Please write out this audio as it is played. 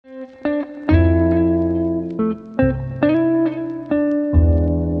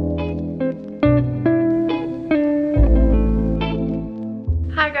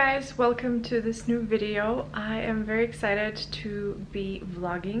to this new video. I am very excited to be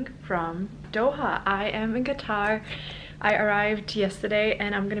vlogging from Doha. I am in Qatar. I arrived yesterday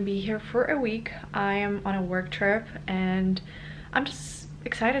and I'm gonna be here for a week. I am on a work trip and I'm just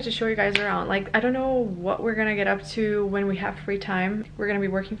excited to show you guys around. Like, I don't know what we're gonna get up to when we have free time. We're gonna be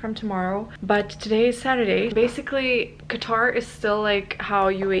working from tomorrow, but today is Saturday. Basically, Qatar is still like how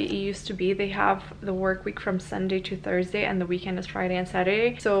UAE used to be. They have the work week from Sunday to Thursday and the weekend is Friday and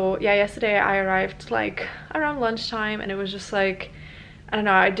Saturday. So yeah, yesterday I arrived like around lunchtime and it was just like, I don't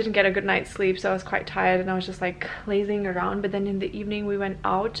know, I didn't get a good night's sleep, so I was quite tired and I was just like lazing around. But then in the evening we went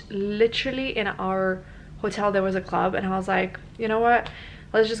out. Literally in our hotel there was a club and I was like, you know what,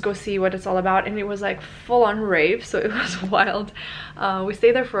 let's just go see what it's all about. And it was like full on rave, so it was wild. We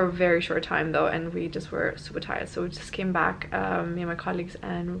stayed there for a very short time though and we just were super tired, so we just came back, me and my colleagues,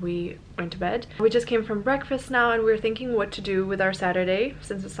 and we went to bed. We just came from breakfast now and we were thinking what to do with our Saturday,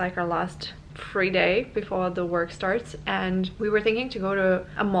 since it's like our last free day before the work starts. And we were thinking to go to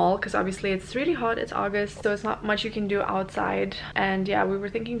a mall because obviously it's really hot, it's August, so it's not much you can do outside. And yeah, we were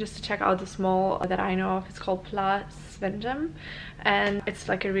thinking just to check out this mall that I know of. It's called Place Vendome and it's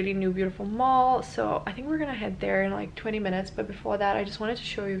like a really new beautiful mall, so I think we're gonna head there in like 20 minutes. But before that, I just wanted to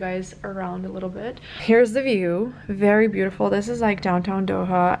show you guys around a little bit. Here's the view, very beautiful. This is like downtown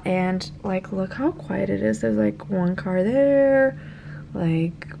Doha and like look how quiet it is. There's like one car there,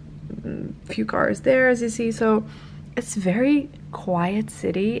 like a few cars there as you see, so it's very quiet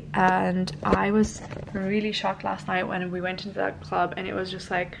city. And I was really shocked last night when we went into that club and it was just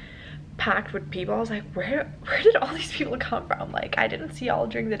like packed with people. I was like, where did all these people come from? Like, I didn't see all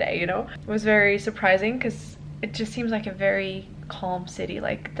during the day, you know. It was very surprising because it just seems like a very calm city.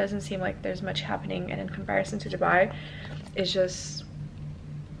 Like, it doesn't seem like there's much happening, and in comparison to Dubai, it's just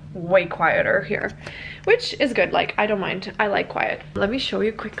way quieter here, which is good. Like, I don't mind, I like quiet. Let me show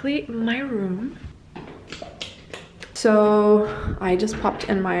you quickly my room. So I just popped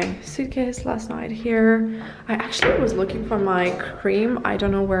in my suitcase last night here. I actually was looking for my cream. I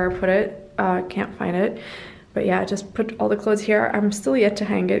don't know where I put it, can't find it, but yeah, I just put all the clothes here. I'm still yet to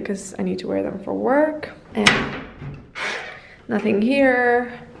hang it because I need to wear them for work. And nothing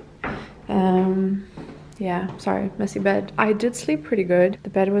here. Yeah, sorry, messy bed. I did sleep pretty good.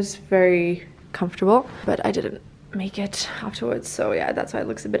 The bed was very comfortable, but I didn't make it afterwards. So yeah, that's why it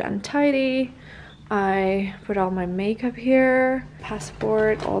looks a bit untidy. I put all my makeup here,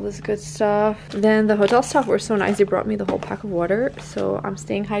 passport, all this good stuff. Then the hotel staff were so nice. They brought me the whole pack of water. So I'm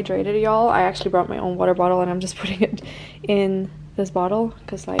staying hydrated, y'all. I actually brought my own water bottle and I'm just putting it in this bottle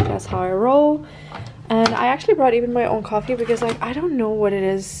because like that's how I roll. And I actually brought even my own coffee because like I don't know what it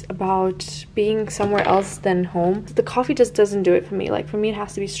is about being somewhere else than home. The coffee just doesn't do it for me. Like for me it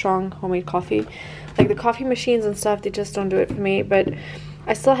has to be strong homemade coffee. Like the coffee machines and stuff, they just don't do it for me. But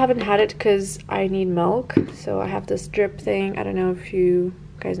I still haven't had it because I need milk. So I have this drip thing. I don't know if you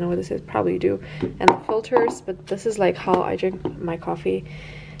guys know what this is. Probably you do. And the filters, but this is like how I drink my coffee.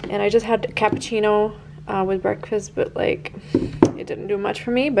 And I just had a cappuccino with breakfast, but like it didn't do much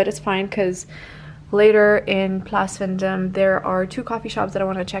for me. But it's fine because later in Place Vendome there are 2 coffee shops that I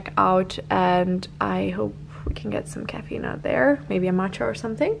want to check out, and I hope we can get some caffeine out there, maybe a matcha or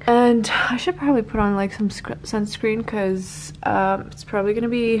something. And I should probably put on like some sunscreen because it's probably gonna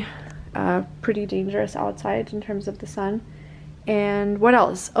be pretty dangerous outside in terms of the sun. And what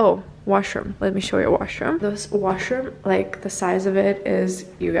else? Oh, washroom. Let me show you a washroom. This washroom, like the size of it is,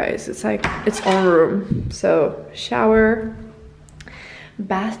 you guys, it's like its own room. So shower,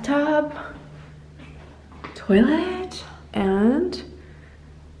 bathtub, toilet, and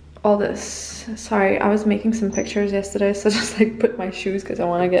all this. Sorry, I was making some pictures yesterday, so just like put my shoes because I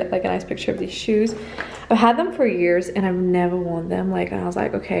want to get like a nice picture of these shoes. I've had them for years and I've never worn them. Like, and I was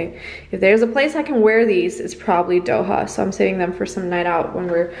like, okay, if there's a place I can wear these, it's probably Doha. So I'm saving them for some night out when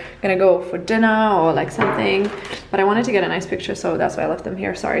we're gonna go for dinner or like something. But I wanted to get a nice picture, so that's why I left them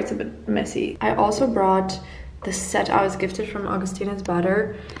here. Sorry, it's a bit messy. I also brought the set I was gifted from Augustina's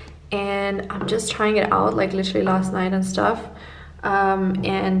butter, and I'm just trying it out like literally last night and stuff.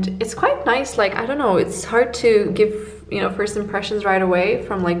 And it's quite nice. Like, I don't know, it's hard to give, you know, first impressions right away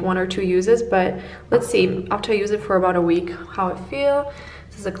from like 1 or 2 uses, but let's see after I use it for about a week how I feel.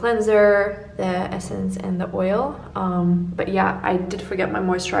 This is a cleanser, the essence, and the oil. But yeah, I did forget my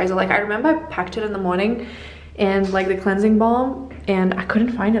moisturizer. Like, I remember I packed it in the morning and like the cleansing balm, and I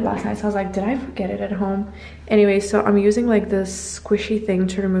couldn't find it last night, so I was like, did I forget it at home? Anyway, so I'm using like this squishy thing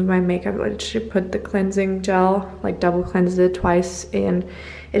to remove my makeup. I literally put the cleansing gel, like double cleansed it twice, and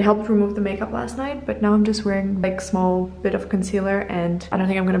It helped remove the makeup last night, but now I'm just wearing like small bit of concealer, and I don't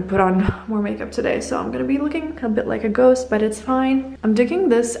think I'm gonna put on more makeup today, so I'm gonna be looking a bit like a ghost, but it's fine. I'm digging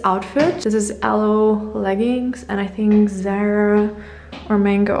this outfit. This is aloe leggings and I think Zara or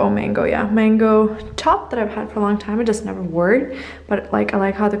mango top that I've had for a long time. I just never wore it, but like I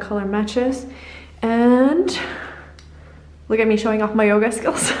like how the color matches. And look at me showing off my yoga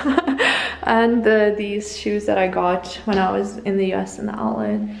skills. And these shoes that I got when I was in the US in the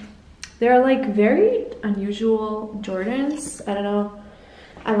outlet. They're like very unusual Jordans. I don't know.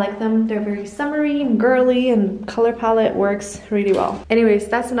 I like them. They're very summery and girly, and color palette works really well. Anyways,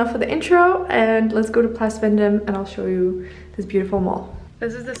 that's enough for the intro, and let's go to Place Vendome and I'll show you this beautiful mall.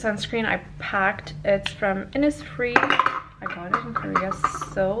 This is the sunscreen I packed. It's from Innisfree. I got it in Korea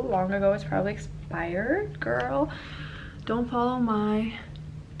so long ago. It's probably expired, girl. Don't follow my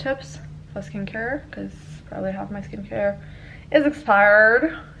tips for skincare, because probably half my skincare is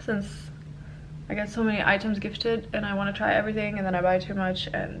expired since I get so many items gifted and I want to try everything and then I buy too much,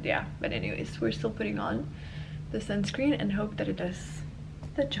 and yeah. But anyways, we're still putting on the sunscreen and hope that it does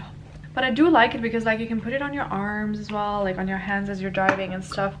the job. But I do like it because like you can put it on your arms as well, like on your hands as you're driving and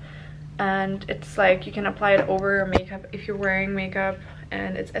stuff, and it's like you can apply it over your makeup if you're wearing makeup,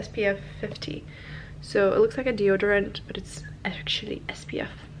 and it's SPF 50, so it looks like a deodorant but it's actually SPF.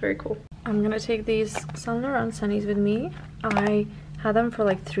 Very cool. I'm gonna take these Saint Laurent sunnies with me. I had them for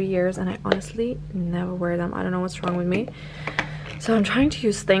like 3 years and I honestly never wear them. I don't know what's wrong with me. So I'm trying to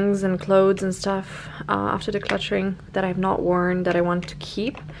use things and clothes and stuff after decluttering that I've not worn that I want to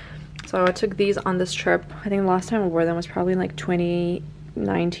keep. So I took these on this trip. I think the last time I wore them was probably like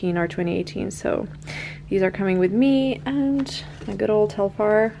 2019 or 2018. So these are coming with me, and a good old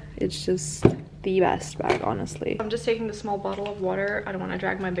Telfar. It's just the best bag, honestly. I'm just taking the small bottle of water. I don't want to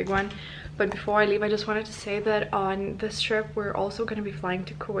drag my big one. But before I leave, I just wanted to say that on this trip, we're also going to be flying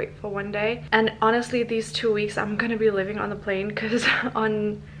to Kuwait for one day. And honestly, these 2 weeks, I'm going to be living on the plane, because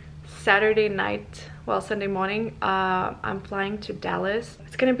on Saturday night, well, Sunday morning, I'm flying to Dallas.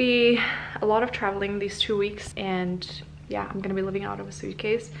 It's going to be a lot of traveling these 2 weeks. And yeah, I'm going to be living out of a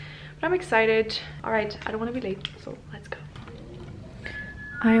suitcase. But I'm excited. All right, I don't want to be late, so let's go.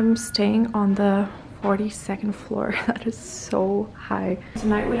 I am staying on the 42nd floor. That is so high.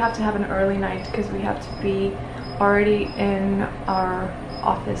 Tonight we have to have an early night because we have to be already in our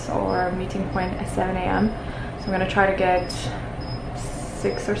office or meeting point at 7 a.m. So I'm gonna try to get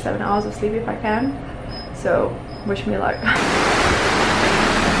 6 or 7 hours of sleep if I can. So wish me luck.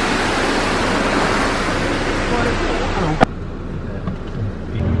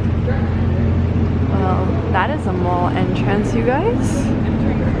 Well, that is a mall entrance, you guys.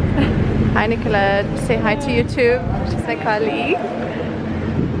 Hi Nicolette, say hi to YouTube. She's like Ali.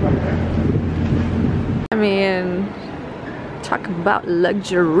 I mean, talk about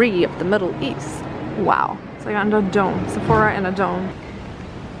luxury of the Middle East. Wow, it's like under a dome. Sephora in a dome.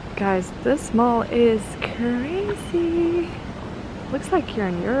 Guys, this mall is crazy. Looks like you're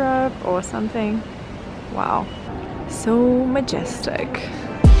in Europe or something. Wow, so majestic.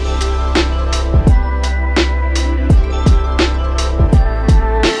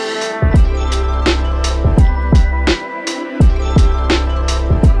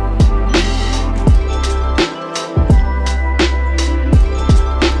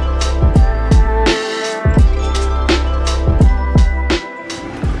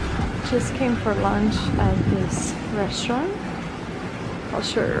 Just came for lunch at this restaurant. I'll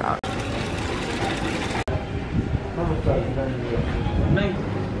show you around.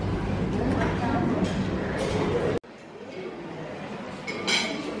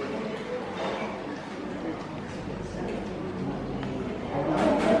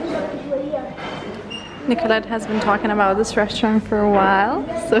 Nicolette has been talking about this restaurant for a while,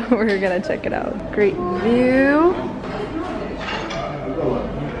 so we're gonna check it out. Great view.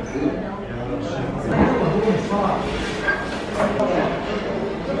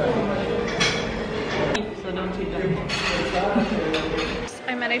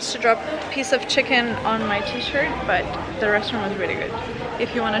 I managed to drop a piece of chicken on my t-shirt, but the restaurant was really good.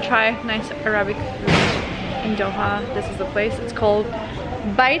 If you want to try nice Arabic food in Doha, this is the place. It's called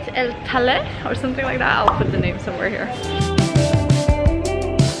Bait El Taleh or something like that. I'll put the name somewhere here.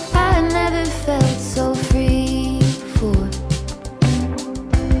 I never felt so free before.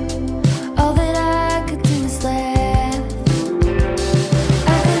 All that I could do is laugh.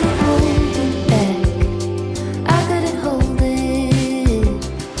 I couldn't hold it back. I couldn't hold it.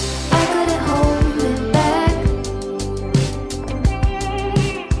 I couldn't hold it back.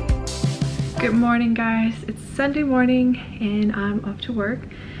 Good morning, guys. It's Sunday morning and I'm off to work.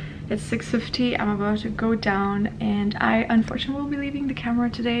 It's 6:50. I'm about to go down, and I unfortunately will be leaving the camera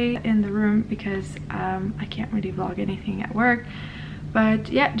today in the room because I can't really vlog anything at work. But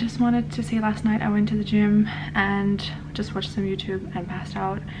yeah, just wanted to say last night I went to the gym and just watched some YouTube and passed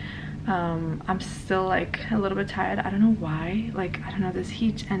out. I'm still like a little bit tired. I don't know why. Like, I don't know, this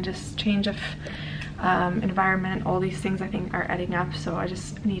heat and just change of environment, all these things I think are adding up, so I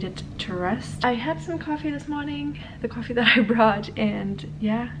just needed to rest. I had some coffee this morning, the coffee that I brought, and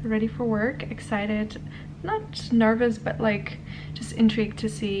yeah, ready for work, excited, not nervous, but like just intrigued to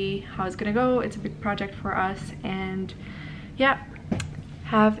see how it's gonna go. It's a big project for us, and yeah,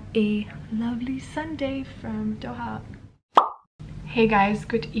 have a lovely Sunday from Doha. Hey guys,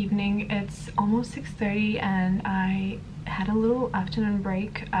 good evening. It's almost 6:30 and I had a little afternoon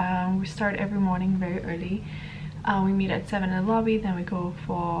break. We start every morning very early. We meet at 7 in the lobby, then we go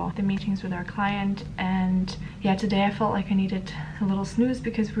for the meetings with our client. And yeah, today I felt like I needed a little snooze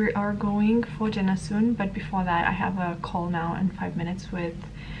because we are going for dinner soon. But before that, I have a call now in 5 minutes with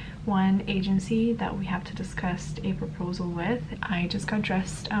one agency that we have to discuss a proposal with. I just got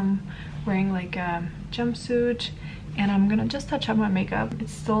dressed. I'm wearing like a jumpsuit, and I'm gonna just touch up my makeup.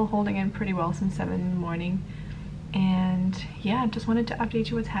 It's still holding in pretty well since 7 in the morning. And yeah, just wanted to update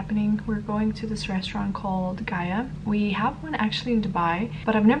you what's happening. We're going to this restaurant called Gaia. We have one actually in Dubai,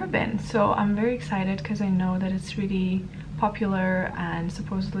 but I've never been, so I'm very excited because I know that it's really popular and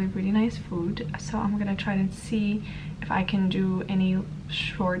supposedly really nice food. So I'm gonna try to see if I can do any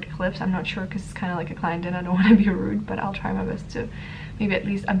short clips. I'm not sure because it's kind of like a client and I don't want to be rude, but I'll try my best to maybe at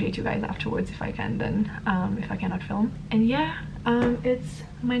least update you guys afterwards if I can, then if I cannot film. And yeah, it's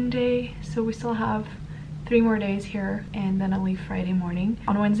Monday, so we still have 3 more days here, and then I'll leave Friday morning.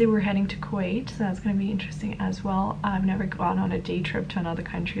 On Wednesday we're heading to Kuwait, so that's going to be interesting as well. I've never gone on a day trip to another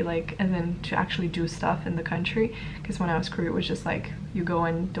country, like, and then to actually do stuff in the country, because when I was Korea it was just like you go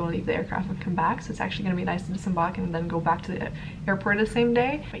and don't leave the aircraft and come back. So it's actually going to be nice to disembark and then go back to the airport the same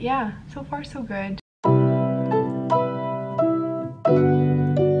day. But yeah, so far so good.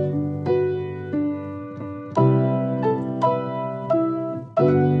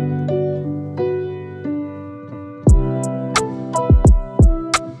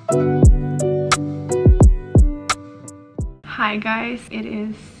 Hi guys, it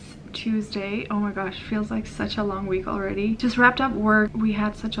is Tuesday. Oh my gosh, feels like such a long week already. Just wrapped up work. We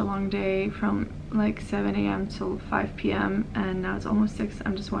had such a long day from like 7 a.m. till 5 p.m. and now it's almost 6.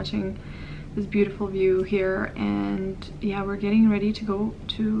 I'm just watching this beautiful view here, and yeah, we're getting ready to go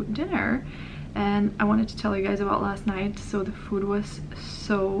to dinner. And I wanted to tell you guys about last night. So the food was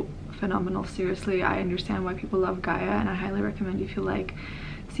so phenomenal. Seriously, I understand why people love Gaia, and I highly recommend if you like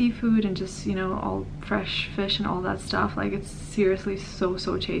seafood and just, you know, all fresh fish and all that stuff. Like, it's seriously so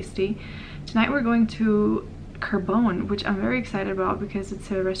tasty. Tonight we're going to Carbone, which I'm very excited about because it's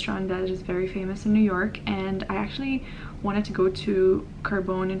a restaurant that is very famous in New York, and I actually wanted to go to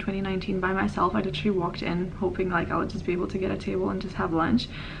Carbone in 2019 by myself. I literally walked in hoping like I would just be able to get a table and just have lunch,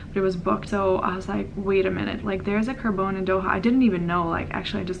 but it was booked. So I was like, wait a minute, like there's a Carbone in Doha. I didn't even know, like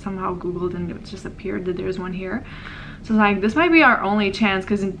actually I just somehow googled and it just appeared that there's one here. So like, this might be our only chance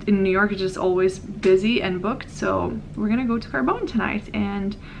because in New York it's just always busy and booked. So we're gonna go to Carbone tonight,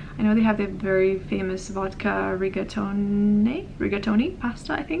 and I know they have the very famous vodka rigatoni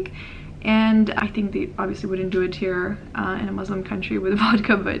pasta, I think. And I think they obviously wouldn't do it here in a Muslim country with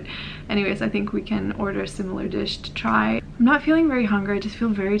vodka, but anyways, I think we can order a similar dish to try. I'm not feeling very hungry. I just feel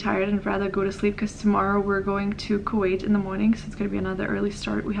very tired and I'd rather go to sleep because tomorrow we're going to Kuwait in the morning, so it's gonna be another early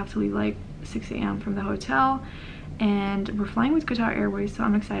start. We have to leave like 6 a.m. from the hotel, and we're flying with Qatar Airways, so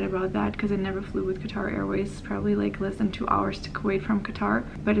I'm excited about that because I never flew with Qatar Airways. It's probably like less than 2 hours to Kuwait from Qatar,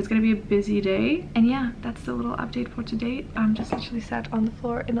 but it's gonna be a busy day. And yeah, that's the little update for today. I'm just actually sat on the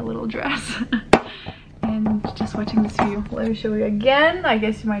floor in a little dress and just watching this view. Let me show you again. I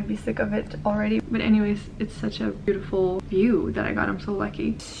guess you might be sick of it already, but anyways, it's such a beautiful view that I got. I'm so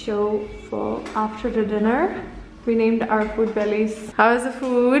lucky. Show for after the dinner. We named our food bellies. How is the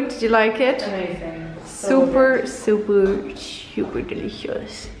food? Did you like it? Amazing. Super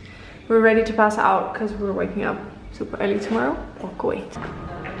delicious. We're ready to pass out because we're waking up super early tomorrow for Kuwait.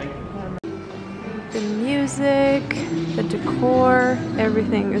 The music, the decor,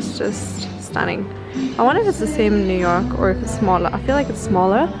 everything is just stunning. I wonder if it's the same in New York or if it's smaller. I feel like it's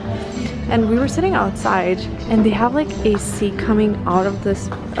smaller. And we were sitting outside and they have like AC coming out of this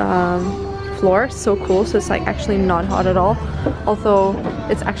floor. So cool. So it's like actually not hot at all, although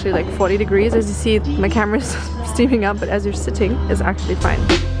it's actually like 40 degrees. As you see, my camera is steaming up, but as you're sitting, it's actually fine.